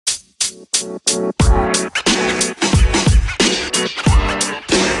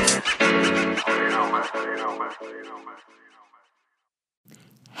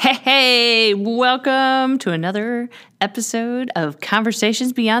Hey, welcome to another episode of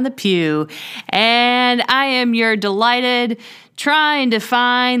Conversations Beyond the Pew. And I am your delighted, trying to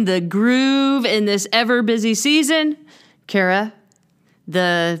find the groove in this ever busy season, Kara,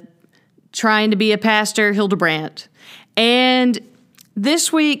 the trying to be a pastor, Hildebrandt. And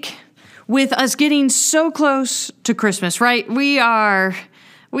this week, with us getting so close to Christmas, right? We are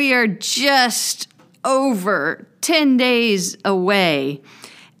just over 10 days away.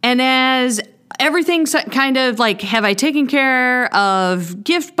 And as everything's kind of like, have I taken care of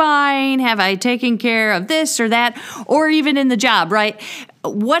gift buying? Have I taken care of this or that? Or even in the job, right?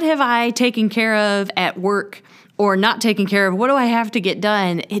 What have I taken care of at work or not taken care of? What do I have to get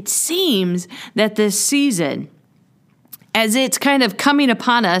done? It seems that this season, as it's kind of coming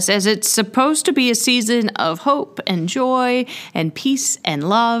upon us, as it's supposed to be a season of hope and joy and peace and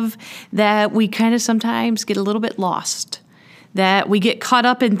love, that we kind of sometimes get a little bit lost. That we get caught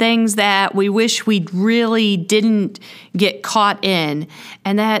up in things that we wish we really didn't get caught in,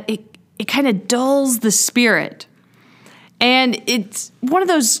 and that it kind of dulls the spirit. And it's one of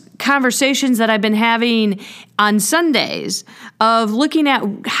those conversations that I've been having on Sundays of looking at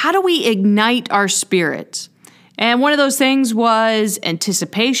how do we ignite our spirits. And one of those things was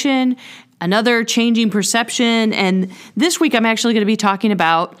anticipation, another changing perception, and this week I'm actually going to be talking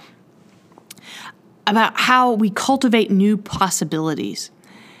about how we cultivate new possibilities.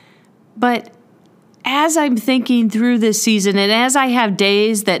 But as I'm thinking through this season, and as I have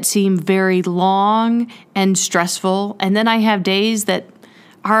days that seem very long and stressful, and then I have days that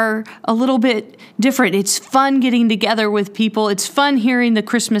are a little bit different. It's fun getting together with people. It's fun hearing the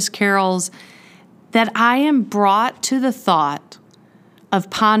Christmas carols, that I am brought to the thought of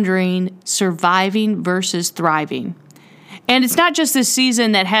pondering surviving versus thriving. And it's not just this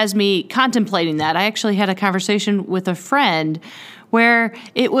season that has me contemplating that. I actually had a conversation with a friend where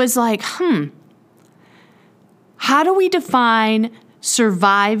it was like, how do we define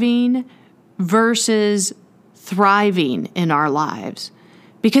surviving versus thriving in our lives?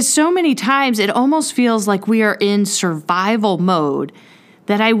 Because so many times it almost feels like we are in survival mode,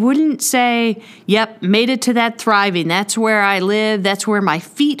 that I wouldn't say, yep, made it to that thriving. That's where I live. That's where my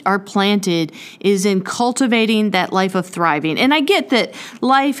feet are planted, is in cultivating that life of thriving. And I get that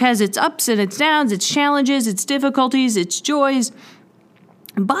life has its ups and its downs, its challenges, its difficulties, its joys.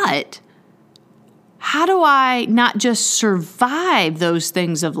 But how do I not just survive those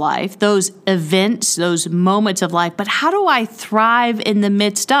things of life, those events, those moments of life, but how do I thrive in the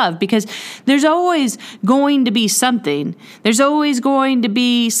midst of? Because there's always going to be something. There's always going to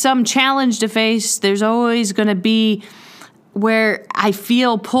be some challenge to face. There's always going to be where I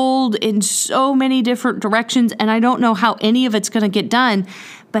feel pulled in so many different directions, and I don't know how any of it's going to get done.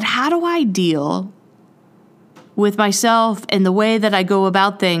 But how do I deal with myself and the way that I go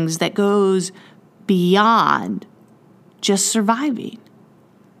about things that goes beyond just surviving?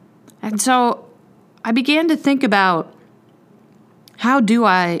 And so I began to think about, how do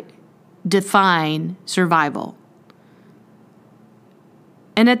I define survival?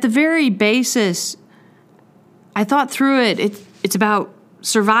 And at the very basis, I thought through it. It's about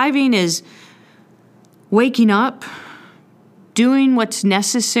surviving is waking up, doing what's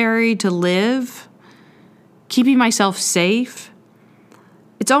necessary to live, keeping myself safe.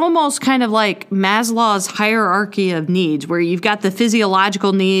 It's almost kind of like Maslow's hierarchy of needs, where you've got the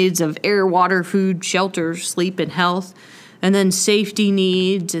physiological needs of air, water, food, shelter, sleep, and health, and then safety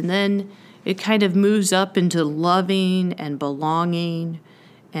needs, and then it kind of moves up into loving and belonging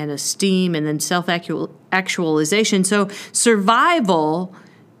and esteem, and then self-actualization. So survival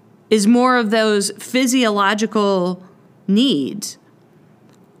is more of those physiological needs.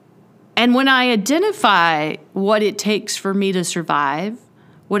 And when I identify what it takes for me to survive,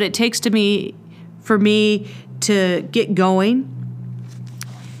 what it takes for me to get going,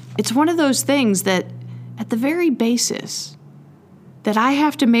 it's one of those things that at the very basis, that I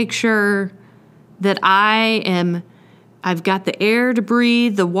have to make sure that I've got the air to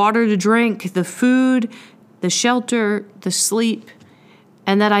breathe, the water to drink, the food, the shelter, the sleep,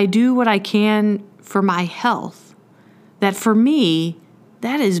 and that I do what I can for my health. That for me,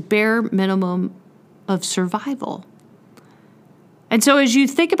 that is bare minimum of survival. And so as you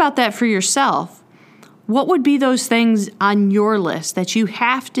think about that for yourself, what would be those things on your list that you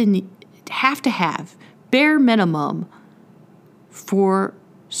have to have, bare minimum, for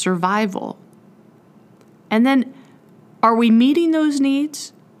survival? And then, are we meeting those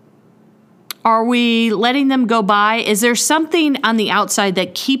needs? Are we letting them go by? Is there something on the outside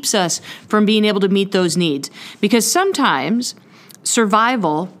that keeps us from being able to meet those needs? Because sometimes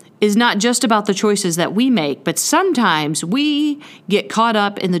survival is not just about the choices that we make, but sometimes we get caught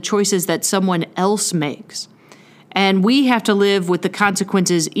up in the choices that someone else makes. And we have to live with the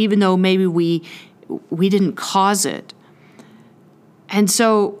consequences even though maybe we didn't cause it. And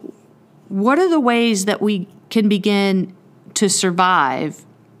so what are the ways that we can begin to survive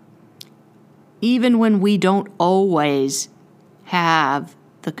even when we don't always have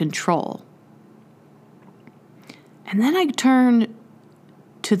the control? And then I turn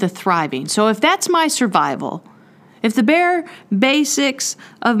to the thriving. So if that's my survival, if the bare basics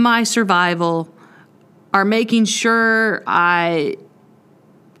of my survival are making sure I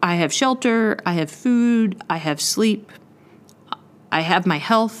have shelter, I have food, I have sleep, I have my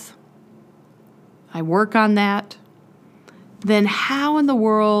health, I work on that, then how in the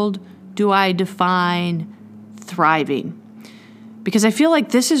world do I define thriving? Because I feel like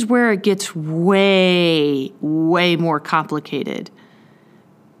this is where it gets way, way more complicated.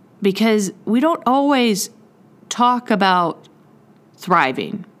 Because we don't always talk about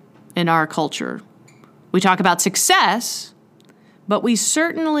thriving in our culture. We talk about success, but we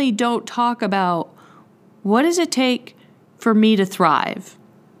certainly don't talk about what does it take for me to thrive.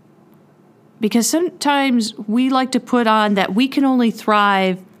 Because sometimes we like to put on that we can only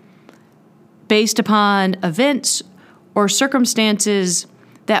thrive based upon events or circumstances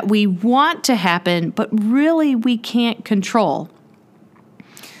that we want to happen, but really we can't control.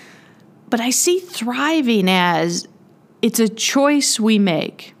 But I see thriving as it's a choice we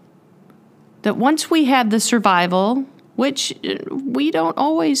make. That once we have the survival, which we don't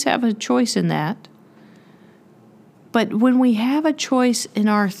always have a choice in that, but when we have a choice in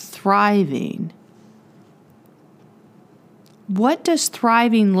our thriving, what does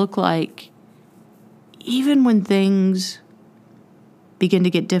thriving look like even when things begin to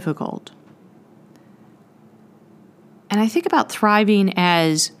get difficult? And I think about thriving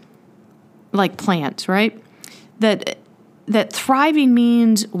as like plants, right? That thriving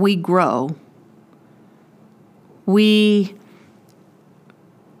means we grow. We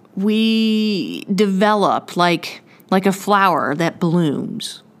develop like a flower that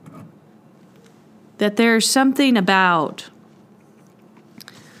blooms. That there's something about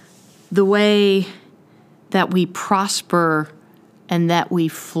the way that we prosper and that we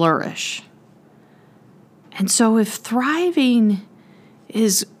flourish. And so if thriving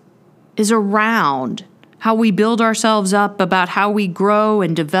is around how we build ourselves up, about how we grow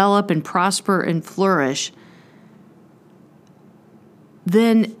and develop and prosper and flourish,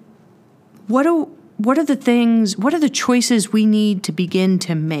 then what are the choices we need to begin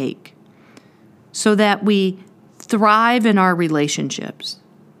to make so that we thrive in our relationships,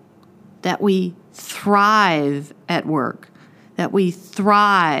 that we thrive at work, that we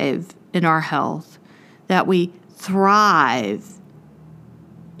thrive in our health, that we thrive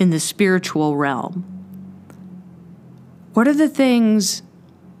in the spiritual realm? What are the things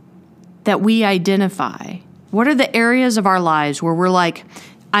that we identify? What are the areas of our lives where we're like,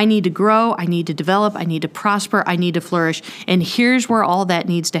 I need to grow, I need to develop, I need to prosper, I need to flourish, and here's where all that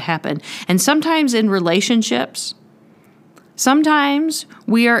needs to happen. And sometimes in relationships, sometimes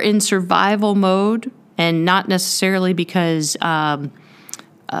we are in survival mode, and not necessarily because of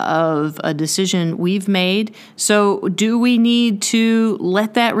a decision we've made. So do we need to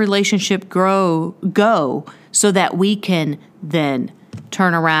let that relationship go so that we can then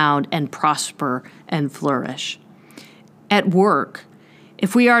turn around and prosper and flourish? At work,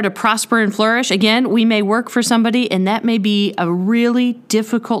 if we are to prosper and flourish, again, we may work for somebody and that may be a really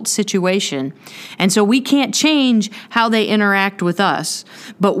difficult situation. And so we can't change how they interact with us,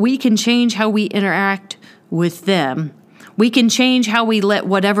 but we can change how we interact with them. We can change how we let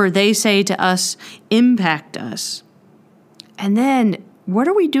whatever they say to us impact us. And then what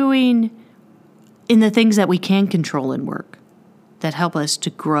are we doing in the things that we can control in work that help us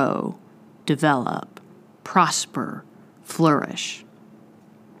to grow, develop, prosper, flourish?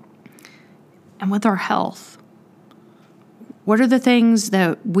 And with our health, what are the things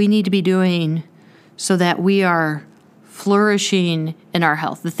that we need to be doing so that we are flourishing in our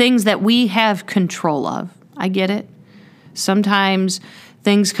health? The things that we have control of. I get it. Sometimes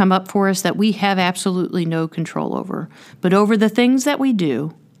things come up for us that we have absolutely no control over. But over the things that we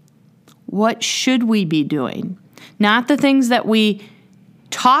do, what should we be doing? Not the things that we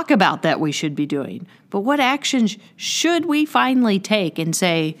talk about that we should be doing, but what actions should we finally take and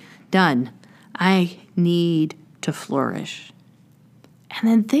say, done, I need to flourish. And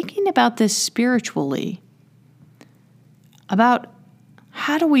then thinking about this spiritually, about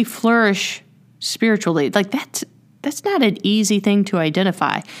how do we flourish spiritually? Like that's not an easy thing to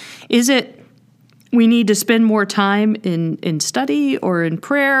identify. Is it we need to spend more time in study or in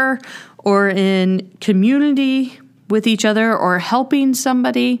prayer or in community with each other or helping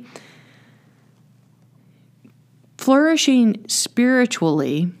somebody? Flourishing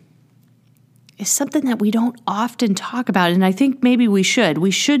spiritually is something that we don't often talk about, and I think maybe we should.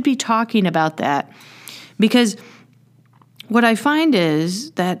 We should be talking about that, because what I find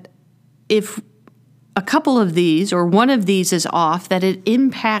is that if a couple of these or one of these is off, that it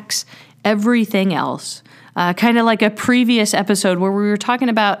impacts everything else. Kind of like a previous episode where we were talking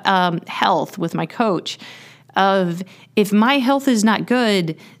about health with my coach, of if my health is not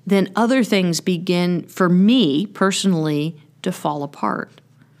good, then other things begin, for me personally, to fall apart.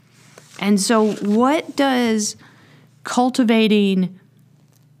 And so what does cultivating,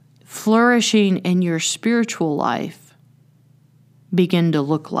 flourishing in your spiritual life begin to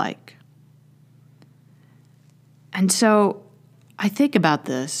look like? And so I think about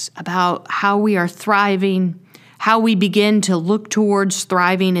this, about how we are thriving, how we begin to look towards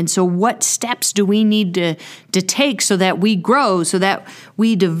thriving. And so what steps do we need to take so that we grow, so that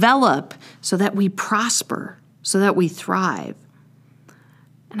we develop, so that we prosper, so that we thrive?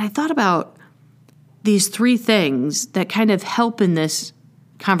 And I thought about these three things that kind of help in this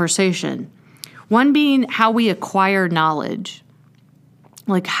conversation. One being how we acquire knowledge.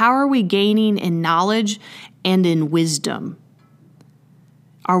 Like, how are we gaining in knowledge and in wisdom?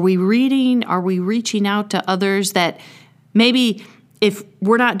 Are we reading? Are we reaching out to others that maybe if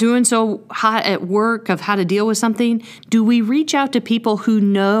we're not doing so hot at work of how to deal with something, do we reach out to people who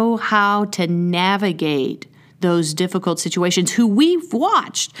know how to navigate those difficult situations, who we've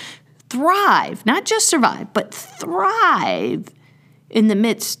watched thrive, not just survive, but thrive in the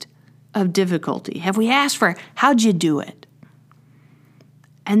midst of difficulty? Have we asked for, how'd you do it?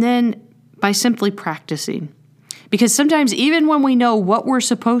 And then by simply practicing. Because sometimes even when we know what we're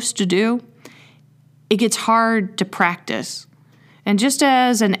supposed to do, it gets hard to practice. And just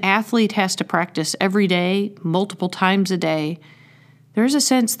as an athlete has to practice every day, multiple times a day, there's a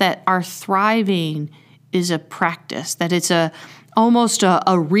sense that our thriving is a practice, that it's almost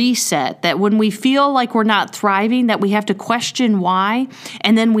a reset, that when we feel like we're not thriving, that we have to question why,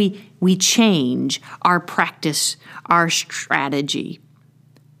 and then we change our practice, our strategy.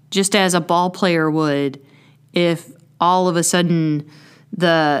 Just as a ball player would, if all of a sudden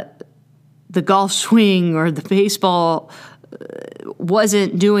the golf swing or the baseball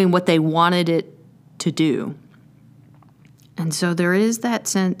wasn't doing what they wanted it to do. And so there is that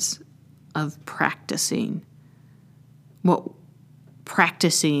sense of practicing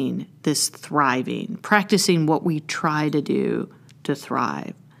this thriving, practicing what we try to do to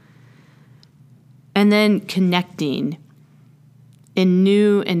thrive. And then connecting in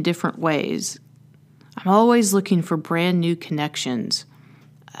new and different ways. I'm always looking for brand new connections.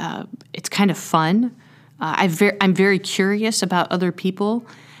 It's kind of fun. I'm very curious about other people.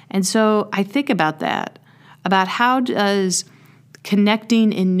 And so I think about that, about how does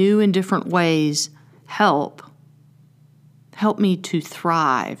connecting in new and different ways help me to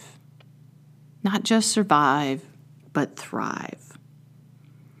thrive, not just survive, but thrive.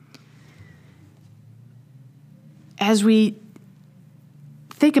 As we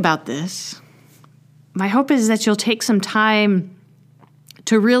think about this, my hope is that you'll take some time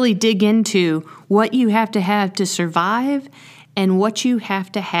to really dig into what you have to survive and what you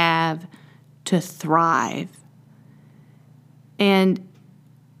have to thrive. And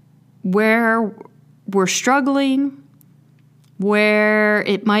where we're struggling, where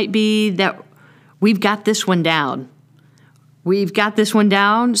it might be that we've got this one down. We've got this one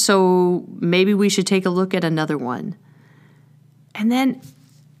down, so maybe we should take a look at another one. And then,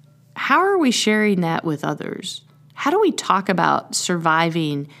 how are we sharing that with others? How do we talk about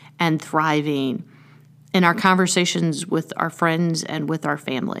surviving and thriving in our conversations with our friends and with our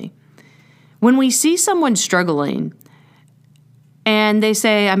family? When we see someone struggling and they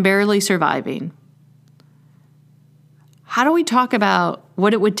say, I'm barely surviving, how do we talk about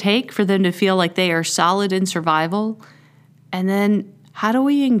what it would take for them to feel like they are solid in survival? And then how do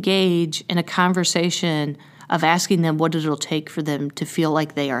we engage in a conversation of asking them what it'll take for them to feel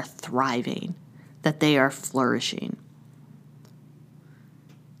like they are thriving, that they are flourishing?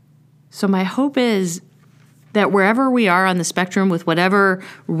 So my hope is that wherever we are on the spectrum with whatever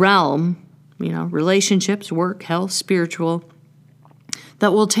realm, relationships, work, health, spiritual,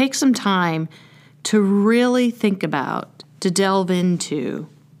 that we'll take some time to really think about, to delve into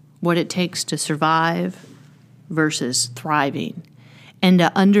what it takes to survive versus thriving, and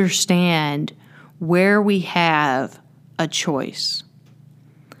to understand where we have a choice.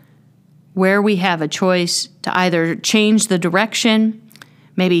 where we have a choice to either change the direction,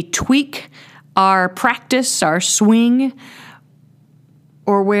 maybe tweak our practice, our swing,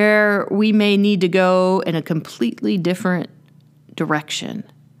 or where we may need to go in a completely different direction.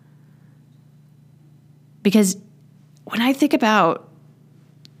 Because when I think about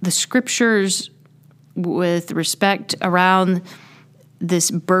the scriptures with respect around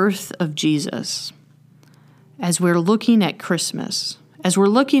this birth of Jesus, as we're looking at Christmas, as we're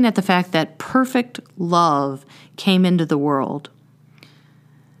looking at the fact that perfect love came into the world,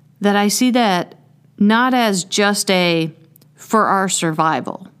 that I see that not as just for our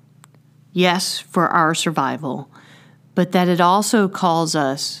survival. Yes, for our survival, but that it also calls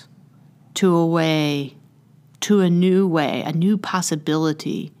us to a new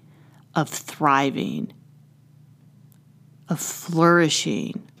possibility of thriving, of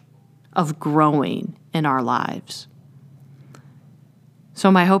flourishing, of growing in our lives. So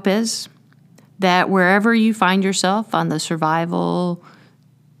my hope is that wherever you find yourself on the survival,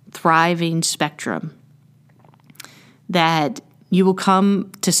 thriving spectrum, that you will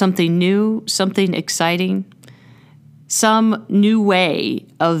come to something new, something exciting, some new way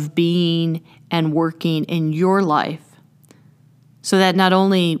of being and working in your life, so that not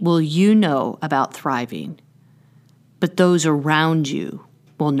only will you know about thriving, but those around you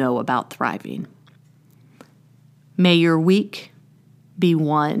will know about thriving. May your week be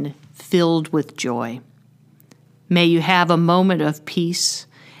one filled with joy. May you have a moment of peace,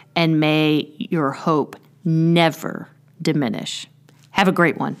 and may your hope never diminish. Have a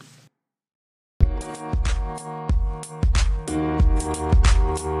great one.